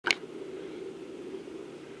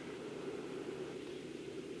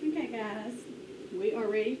Alright guys, we are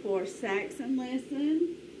ready for Saxon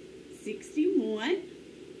lesson 61.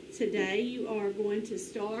 Today you are going to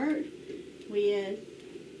start with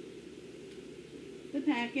the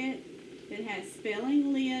packet that has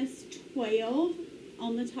spelling list 12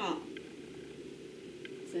 on the top.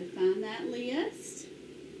 So find that list,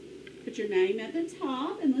 put your name at the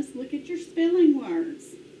top, and let's look at your spelling words.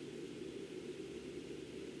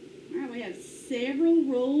 Alright, we have several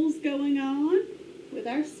rules going on with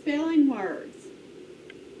our spelling words.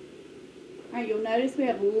 Alright, you'll notice we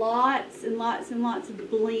have lots and lots and lots of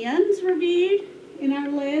blends reviewed in our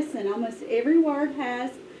lesson. Almost every word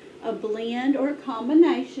has a blend or a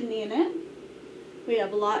combination in it. We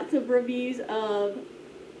have lots of reviews of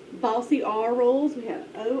bossy R rules. We have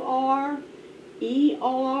OR,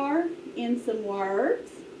 ER in some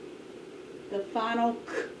words. The final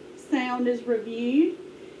K sound is reviewed.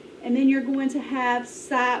 And then you're going to have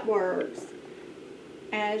sight words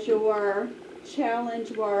as your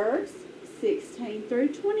challenge words, 16 through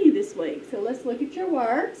 20 this week. So let's look at your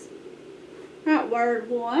words. All right, word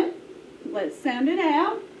 1. Let's sound it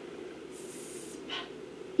out.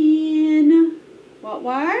 Spin. What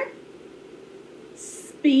word?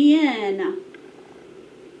 Spin.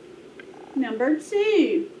 Number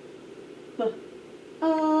 2.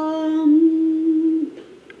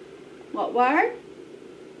 What word?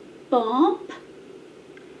 Bump.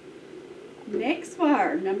 Next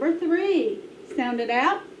word, number 3. Sound it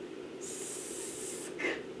out.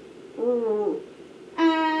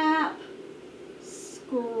 App.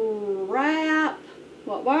 Scrap.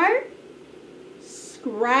 What word?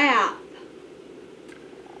 Scrap.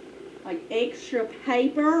 Like extra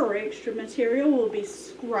paper or extra material will be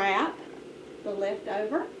scrap, the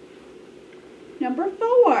leftover. Number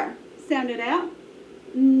 4. Sound it out.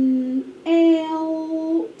 Melt.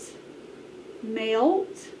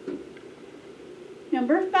 Melt.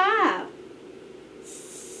 Number 5.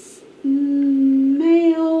 Smell.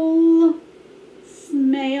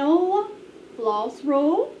 Smell. Floss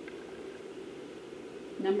rule.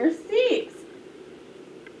 Number 6.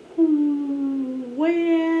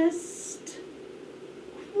 Quest.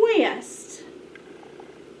 Quest.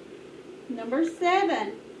 Number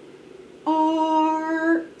 7.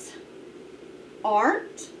 Art.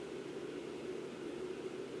 Art.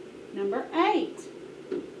 Number 8.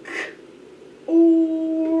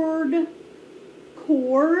 Cord.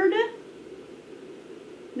 Cord.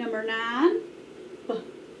 Number 9.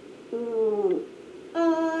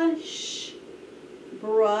 Brush.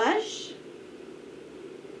 Brush.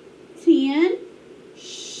 10.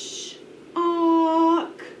 Shock.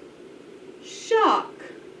 Shock.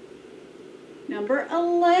 Number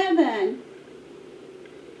 11.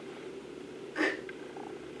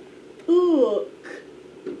 Cook.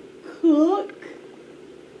 Cook.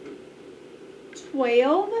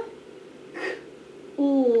 12.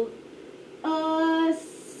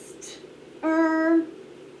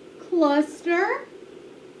 Cluster.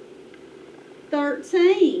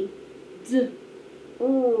 13.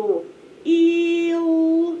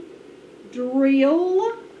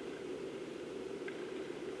 Drill.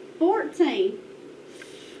 14.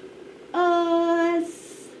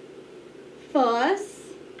 Fuss.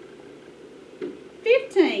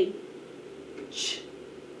 15.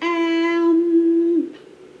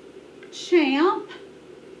 Champ.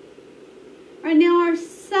 Right now our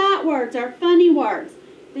sight words, our funny words.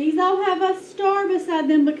 These all have a star beside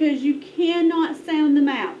them because you cannot sound them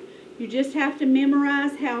out. You just have to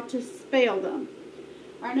memorize how to spell them.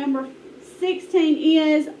 Our number 16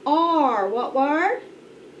 is R. What word?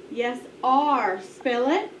 Yes, R. Spell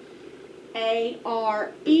it.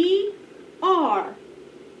 A-R-E-R.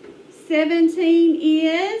 17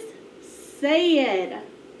 is said.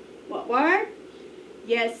 What word?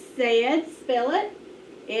 Yes, said. Spell it.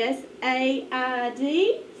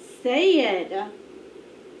 S-A-I-D. Said.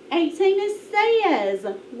 18 is says.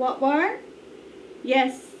 What word?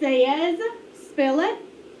 Yes, says. Spell it.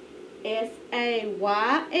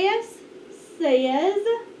 S-A-Y-S. Says.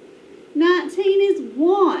 19 is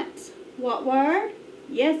want. What word?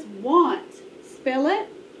 Yes, want. Spell it.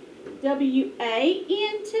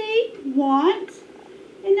 W-A-N-T. Want.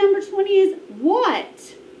 And number 20 is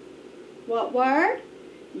what. What word?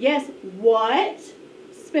 Yes, what.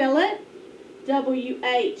 Spell it.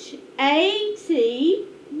 W-H-A-T.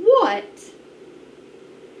 What?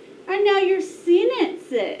 And now your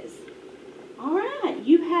sentences. Alright,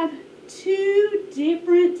 you have 2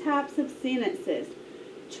 different types of sentences.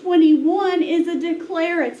 21 is a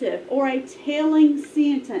declarative or a telling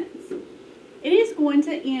sentence. It is going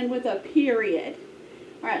to end with a period.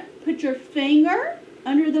 Alright, put your finger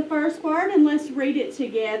under the first word and let's read it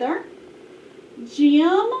together.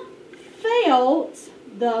 Jim felt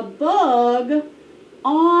the bug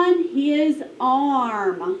on his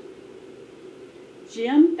arm.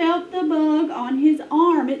 Jim felt the bug on his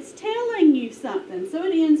arm. It's telling you something. So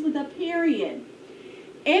it ends with a period.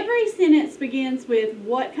 Every sentence begins with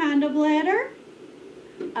what kind of letter?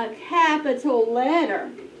 A capital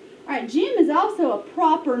letter. Alright, Jim is also a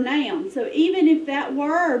proper noun. So even if that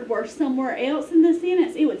word were somewhere else in the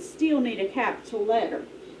sentence, it would still need a capital letter.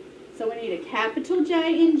 So we need a capital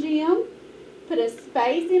J in Jim. Put a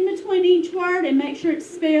space in between each word and make sure it's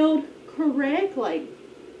spelled correctly.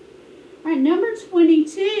 Alright, number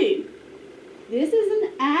 22. This is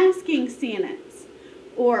an asking sentence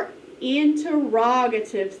or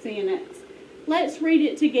interrogative sentence. Let's read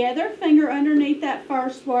it together. Finger underneath that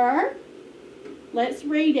first word. Let's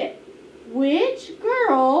read it. Which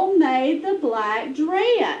girl made the black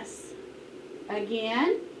dress?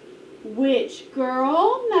 Again, which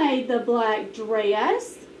girl made the black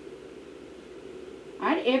dress?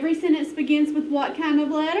 Alright, every sentence begins with what kind of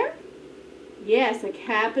letter? Yes, a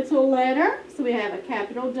capital letter. So we have a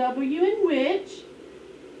capital W in which.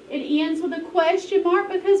 It ends with a question mark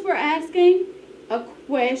because we're asking a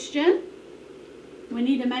question. We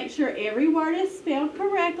need to make sure every word is spelled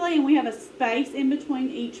correctly and we have a space in between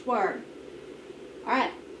each word.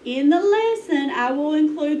 Alright, in the lesson I will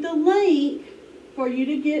include the link for you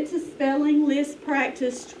to get to Spelling List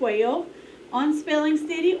Practice 12 on Spelling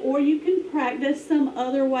City, or you can practice some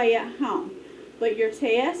other way at home. But your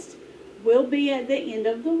test will be at the end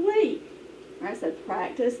of the week. Alright, so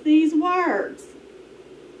practice these words.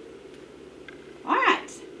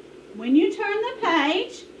 Alright, when you turn the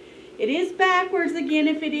page, it is backwards again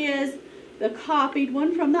if it is the copied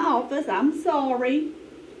one from the office. I'm sorry.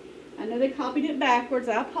 I know they copied it backwards.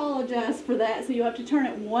 I apologize for that. So you have to turn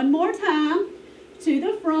it one more time to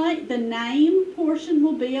the front. The name portion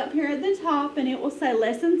will be up here at the top and it will say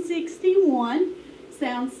Lesson 61,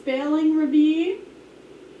 Sound Spelling Review.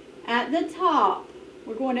 At the top,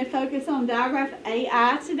 we're going to focus on diagraph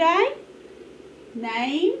AI today.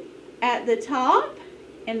 Name at the top,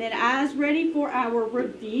 and then eyes ready for our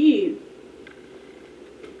review.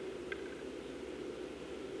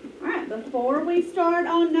 Alright, before we start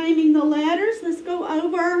on naming the letters, let's go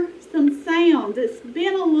over some sounds. It's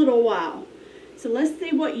been a little while, so let's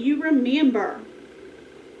see what you remember.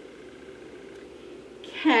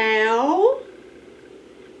 Cow.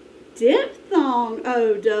 Diphthong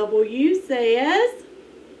OW says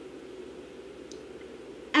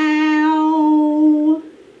ow.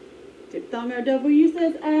 Diphthong OW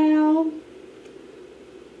says ow.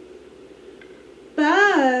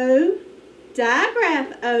 Bow.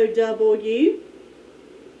 Digraph OW.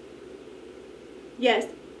 Yes,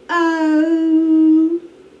 O.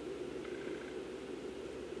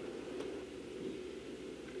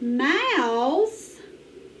 Mouse.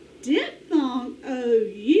 Diphthong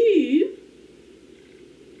OU.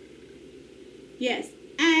 Yes,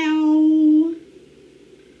 ow.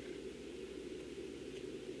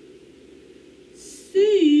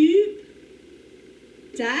 Soup.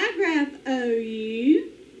 Digraph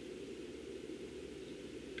OU.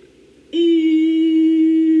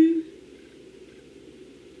 Ooh.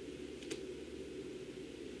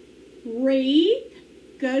 Wreath.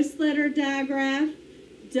 Ghost letter digraph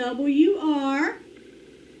WR.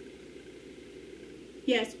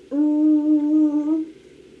 Yes,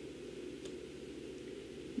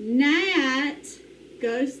 Gnat,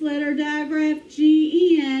 ghost letter digraph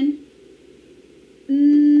GN.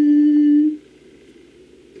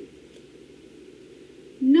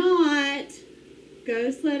 Not,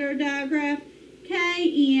 ghost letter digraph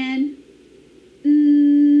KN.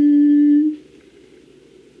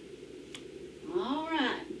 All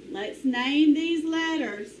right, let's name these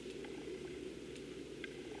letters.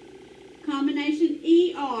 Combination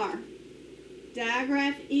ER,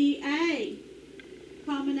 digraph EA,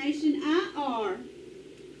 combination IR,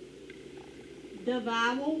 the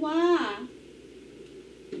vowel Y,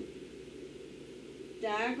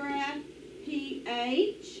 digraph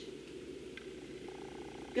PH,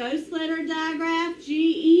 ghost letter digraph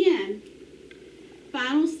GN,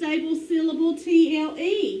 final stable syllable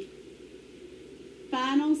TLE,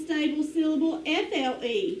 final stable syllable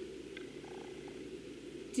FLE,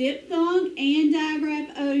 diphthong and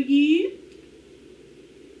digraph OU,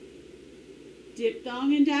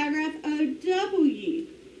 diphthong and digraph OW,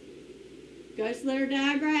 ghost letter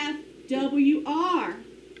digraph WR,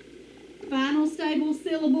 final stable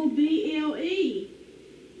syllable BLE,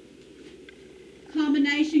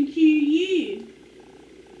 combination QU,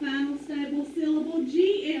 final stable syllable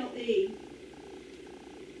GLE,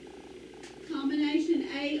 combination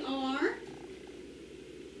AR,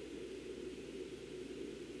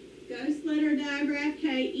 ghost our digraph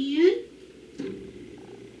KN,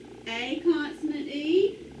 A consonant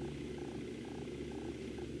E,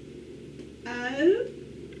 O,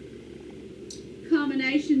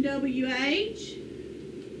 combination WH,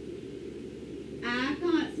 I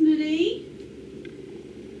consonant E,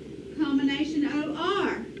 combination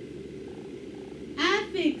OR.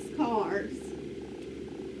 Affix cards.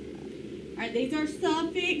 Alright, these are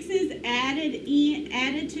suffixes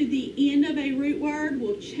added to the end of a root word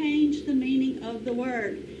will change the meaning of the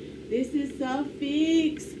word. This is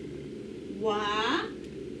suffix Y,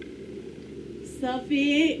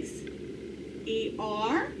 suffix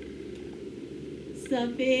ER,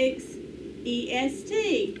 suffix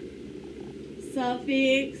EST,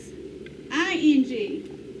 suffix ING,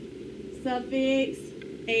 suffix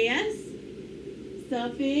S,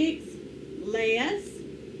 suffix less,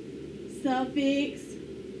 suffix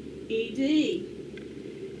ed.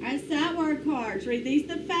 Alright, sight word cards. Read these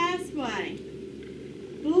the fast way.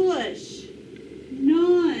 Bush,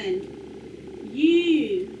 none,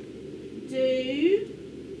 you, do,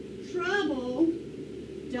 trouble,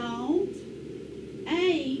 don't,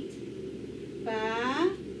 ate, by,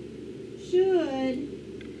 should,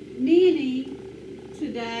 many,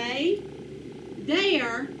 today,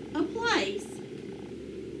 there, a place,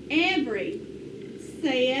 every,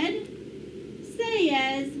 said,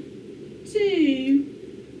 says, to,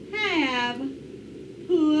 have,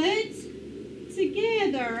 put,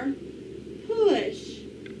 together, push,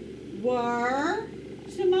 were,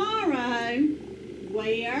 tomorrow,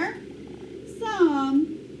 where,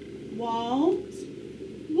 some, won't,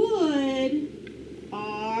 would,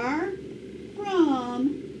 are,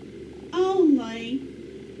 from, only,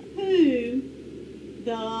 who,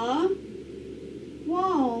 the,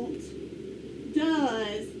 won't,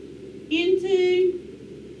 does, into,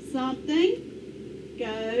 something,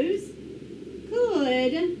 goes,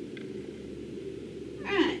 could.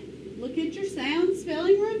 Alright, look at your sound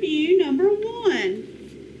spelling review number 1.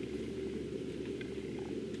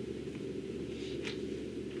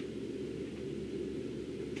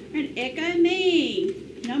 Alright, echo me.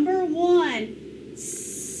 Number 1.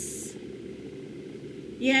 S.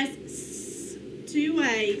 Yes, s. 2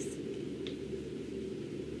 ways.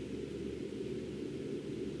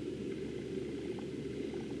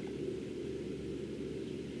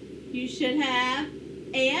 You should have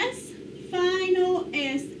S, final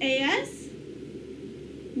SS.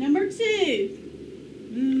 Number 2.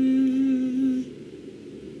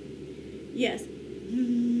 Yes.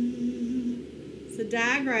 It's a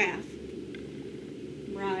digraph.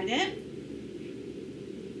 Write it.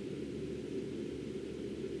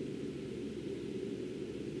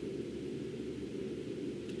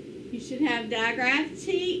 You should have digraph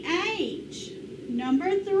TH.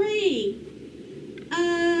 Number 3.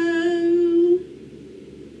 O.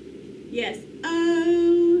 Yes,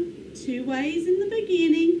 O. 2 ways in the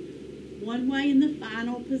beginning, 1 way in the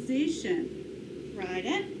final position. Write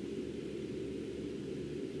it.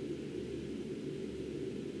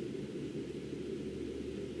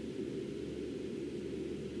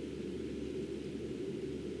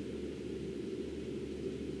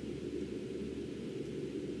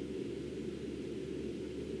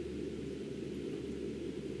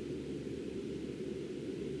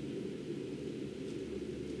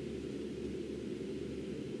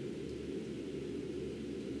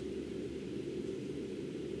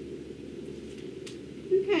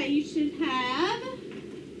 Okay, you should have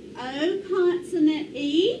O consonant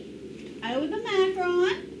E, O with a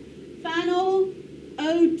macron, final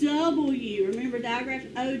OW. Remember digraph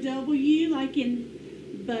OW like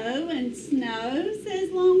in bow and snow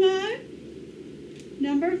says long O.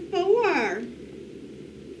 Number 4.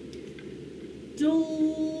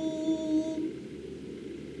 Dull.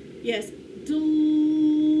 Yes,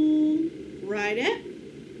 dull. Write it.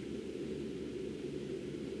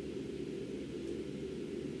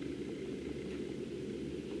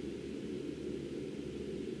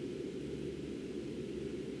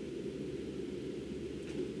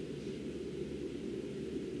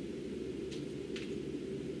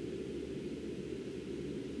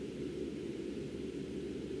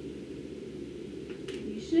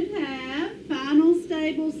 Should have final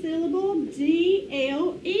stable syllable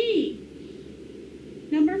DLE.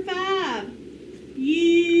 Number 5.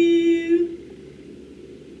 You.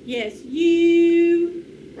 Yes,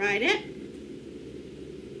 you. Write it.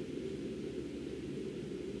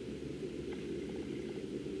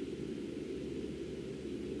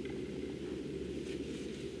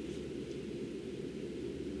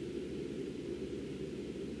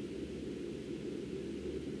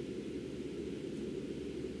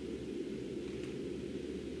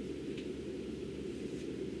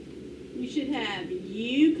 You should have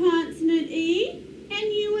U consonant E and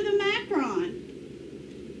U with a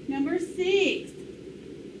macron. Number 6.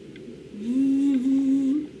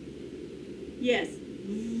 Yes.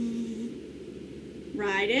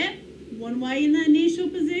 Write it. One way in the initial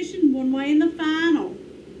position, one way in the final.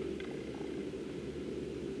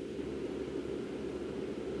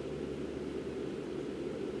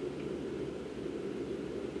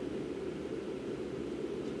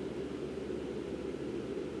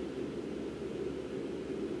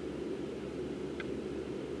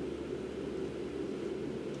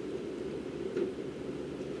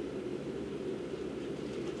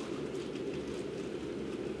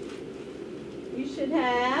 You should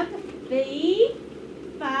have V,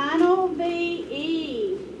 final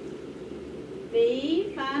VE.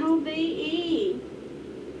 V, final VE.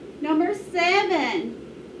 Number 7.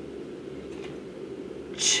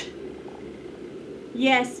 Ch.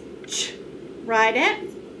 Yes, ch. Write it.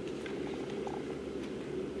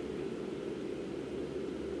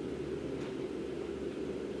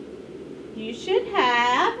 You should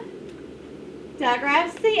have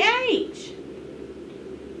digraph CH.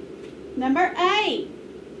 Number 8.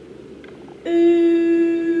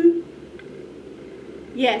 Ooh.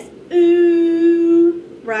 Yes, ooh.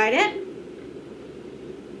 Write it.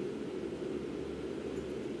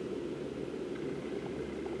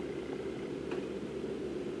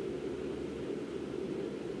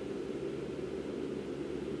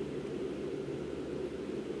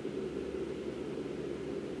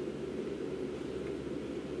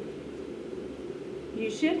 You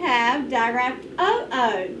should have digraphed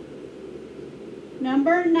OO.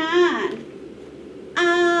 Number 9.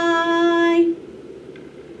 I.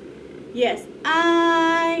 Yes,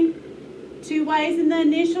 I. 2 ways in the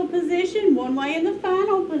initial position, 1 way in the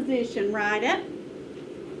final position. Write it.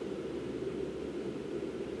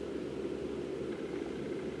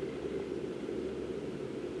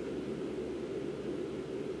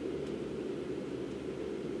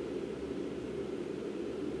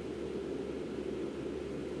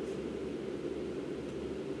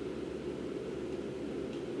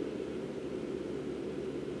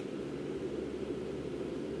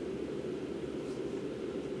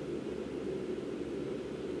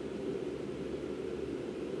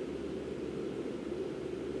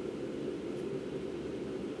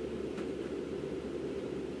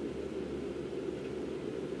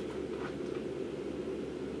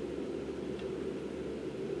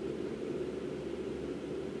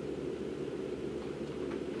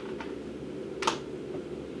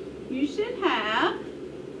 You should have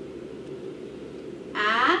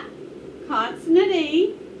I, consonant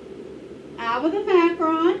E, I with a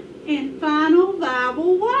macron, and final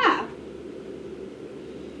vowel Y.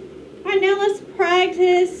 All right, now let's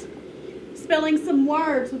practice spelling some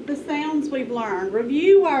words with the sounds we've learned.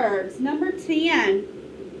 Review words. Number 10.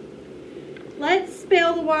 Let's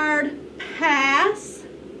spell the word pass.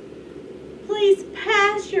 Please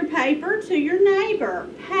pass your paper to your neighbor.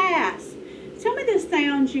 Pass. Tell me the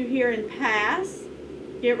sounds you hear in pass.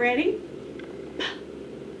 Get ready. P,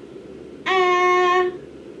 a,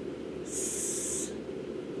 s.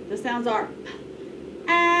 The sounds are p,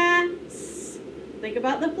 a, s. Think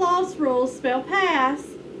about the floss rules. Spell pass.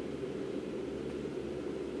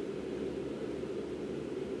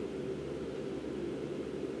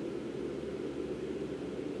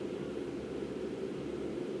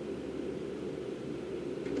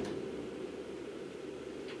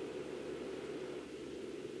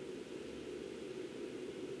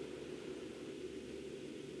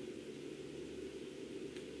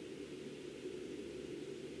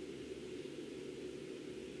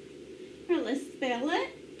 Let's spell it.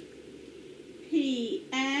 P-A-S-S.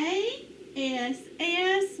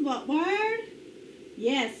 What word?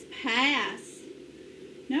 Yes, pass.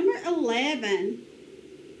 Number 11.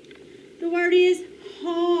 The word is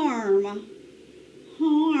harm.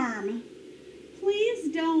 Harm. Please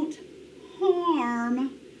don't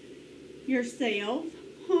harm yourself.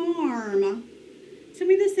 Harm. Tell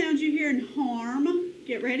me the sounds you hear in harm.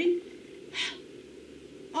 Get ready.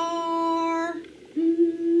 R.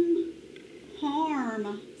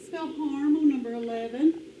 Harm. Spell harm on number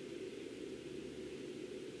 11.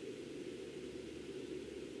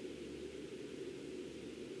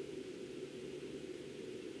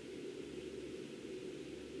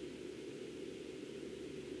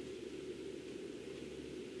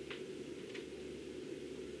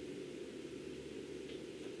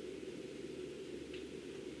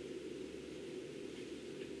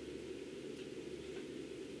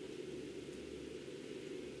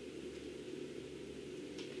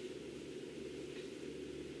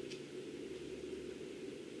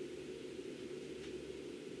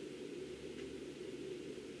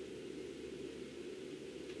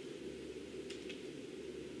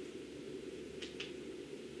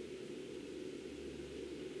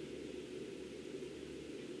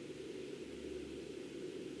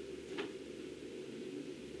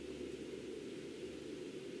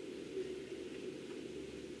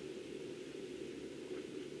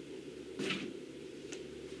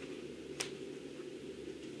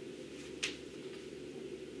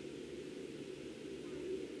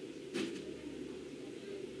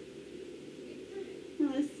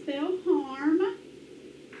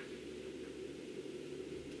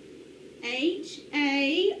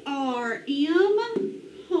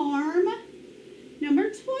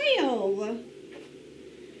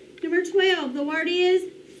 the word is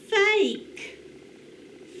fake.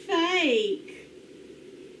 Fake.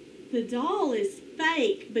 The doll is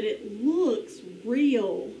fake, but it looks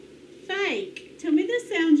real. Fake. Tell me the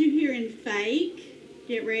sounds you hear in fake.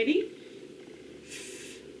 Get ready.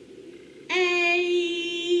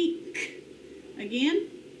 Ache.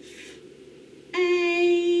 Again.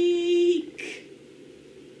 Ache.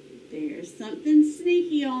 There's something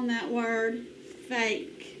sneaky on that word.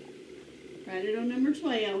 Fake. Write it on number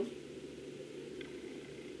 12.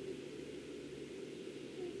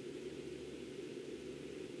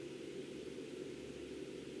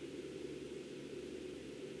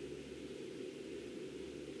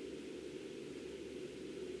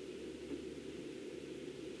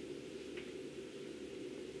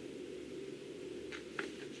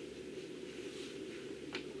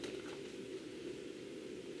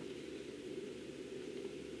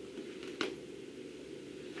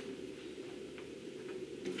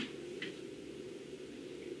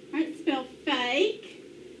 Spell fake.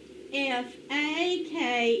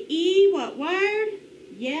 F-A-K-E. What word?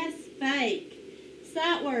 Yes, fake.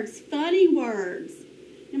 Sight words, funny words.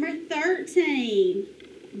 Number 13.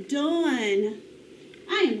 Done.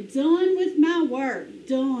 I am done with my work.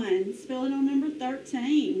 Done. Spell it on number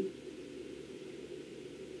 13.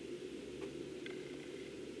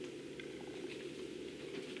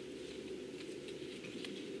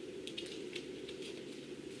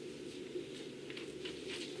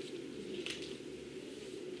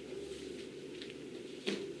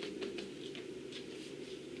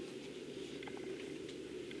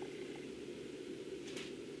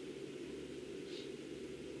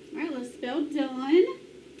 Let's spell done.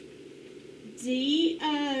 D-O-N-E.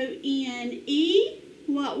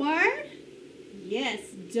 What word? Yes,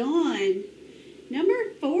 done.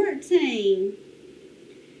 Number 14.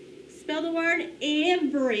 Spell the word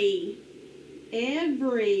every.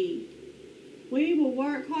 Every. We will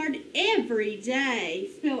work hard every day.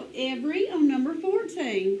 Spell every on number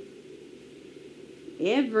 14.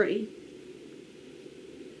 Every.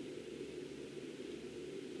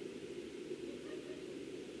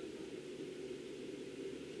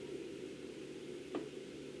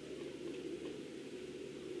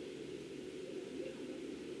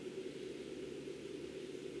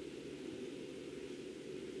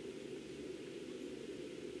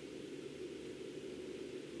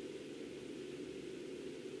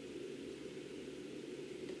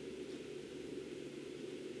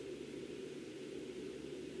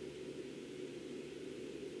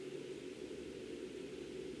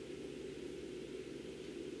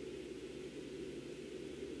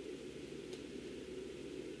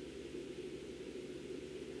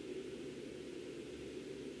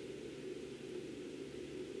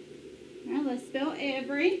 Let's spell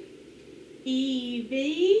every.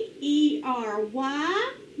 E-V-E-R-Y.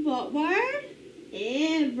 What word?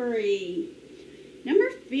 Every. Number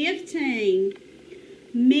 15.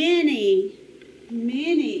 Many.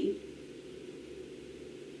 Many.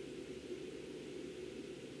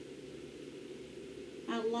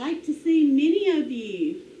 I'd like to see many of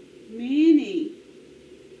you. Many.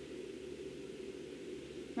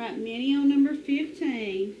 Write many on number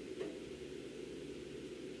 15.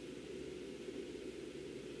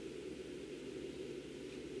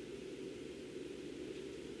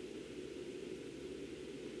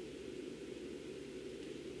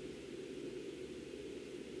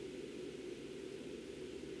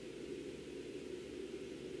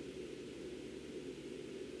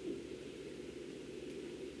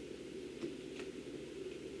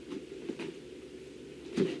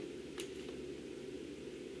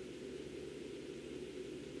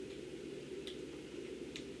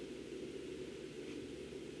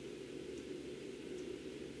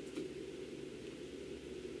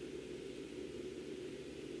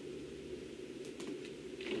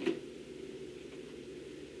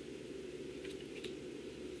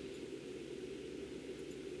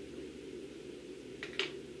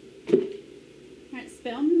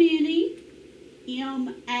 Spell many.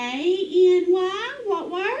 M-A-N-Y. What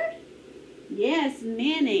word? Yes,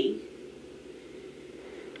 many.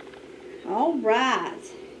 All right.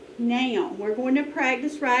 Now, we're going to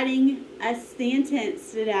practice writing a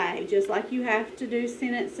sentence today, just like you have to do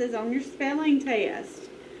sentences on your spelling test.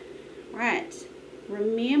 All right.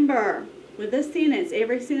 Remember, with a sentence,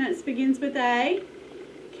 every sentence begins with a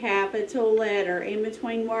capital letter. In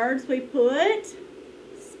between words, we put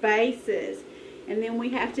spaces. And then we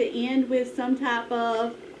have to end with some type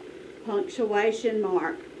of punctuation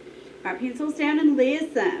mark. All right, pencils down and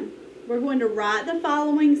listen. We're going to write the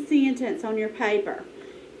following sentence on your paper.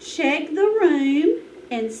 Check the room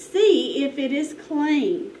and see if it is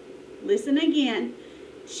clean. Listen again.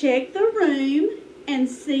 Check the room and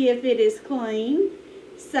see if it is clean.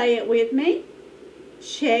 Say it with me.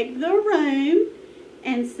 Check the room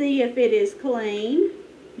and see if it is clean.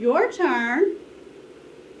 Your turn.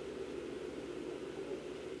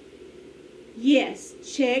 Yes,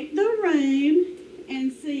 check the room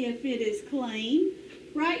and see if it is clean.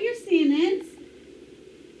 Write your sentence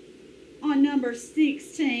on number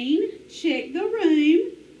 16. Check the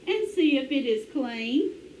room and see if it is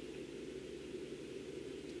clean.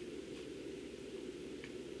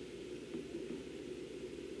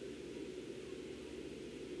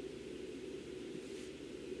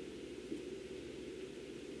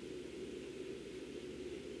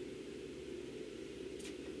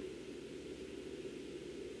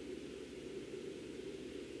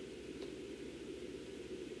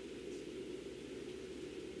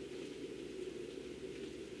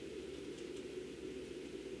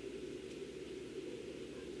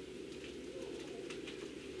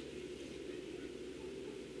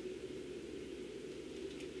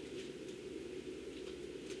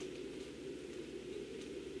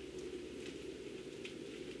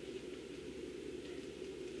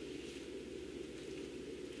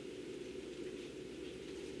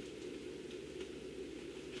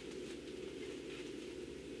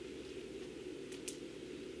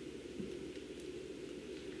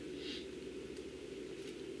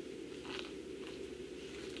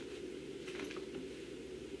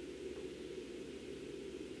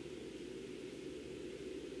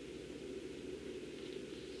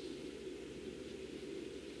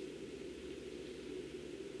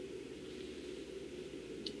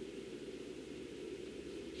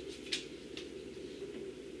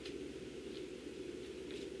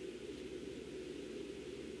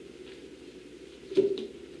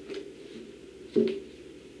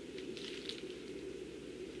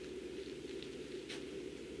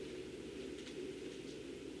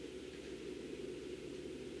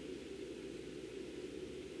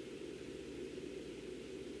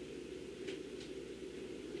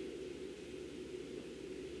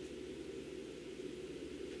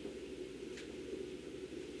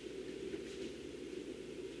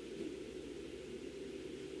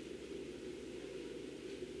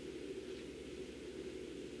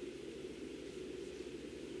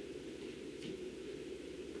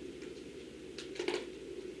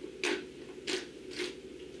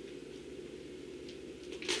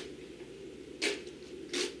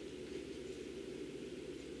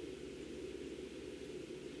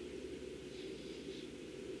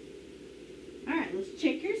 Let's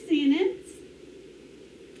check your sentence.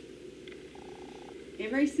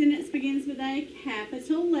 Every sentence begins with a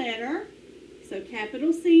capital letter. So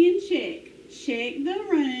capital C and check. Check the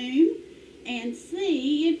room and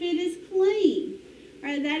see if it is clean. All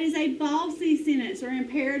right, that is a bossy sentence or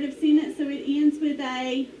imperative sentence, so it ends with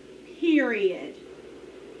a period.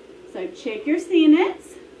 So check your sentence.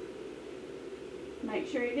 Make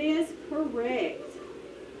sure it is correct.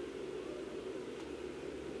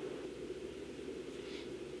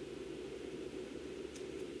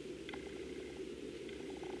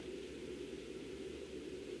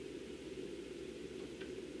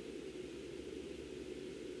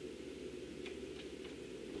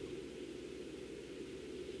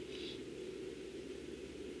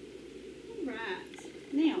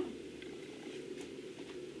 Now,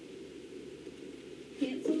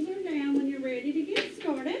 pencils are down when you're ready to get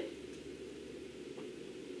started.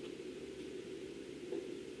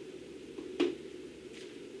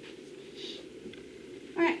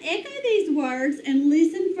 All right, echo these words and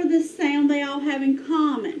listen for the sound they all have in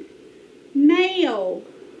common. Mail,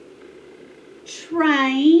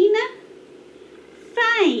 train,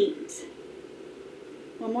 faint.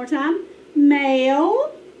 One more time.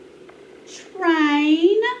 Mail,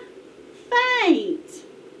 train, faint.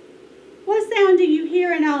 What sound do you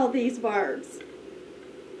hear in all of these words?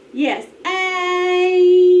 Yes,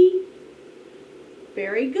 A.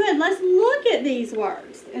 Very good. Let's look at these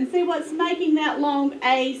words and see what's making that long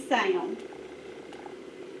A sound.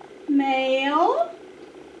 Mail,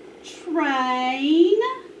 train,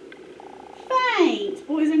 faint.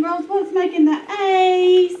 Boys and girls, what's making the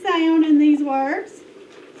A sound in these words?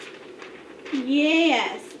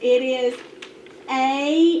 Yes, it is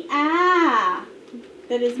AI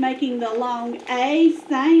that is making the long A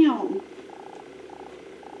sound.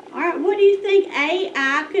 All right, what do you think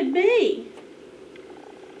AI could be?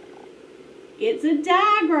 It's a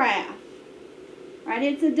digraph. Right,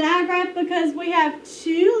 it's a digraph because we have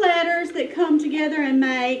two letters that come together and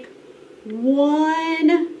make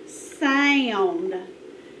one sound.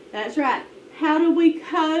 That's right. How do we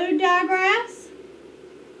code digraphs?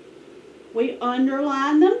 We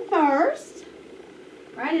underline them first.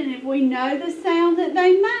 Right, and if we know the sound that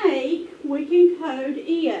they make, we can code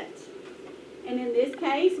it. And in this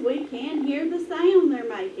case, we can hear the sound they're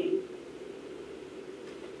making.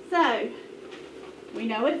 So, we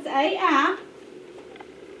know it's AI.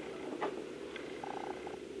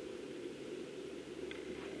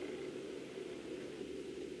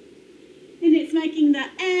 And it's making the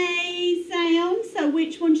A sound, so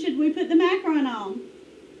which one should we put the macaron on?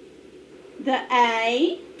 The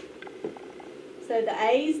A. So the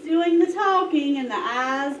A's doing the talking and the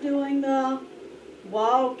I's doing the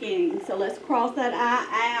walking. So let's cross that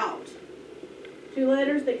I out. Two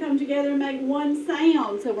letters that come together make one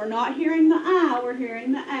sound. So we're not hearing the I, we're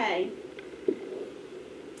hearing the A.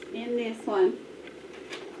 In this one.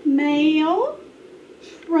 Mail,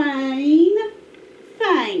 train,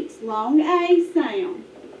 faint. Long A sound.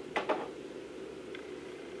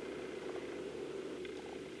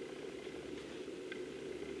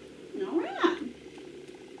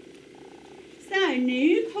 So,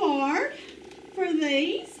 new card for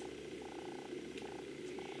these.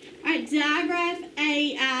 Alright, digraph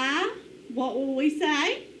AI. What will we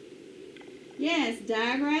say? Yes,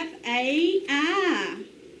 digraph AI.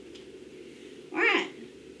 Alright,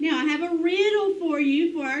 now I have a riddle for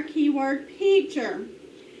you for our keyword picture.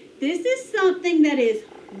 This is something that is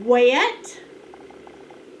wet.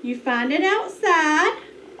 You find it outside.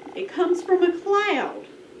 It comes from a cloud.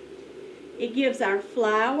 It gives our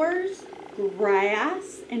flowers,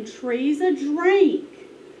 grass, and trees a drink.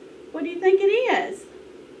 What do you think it is?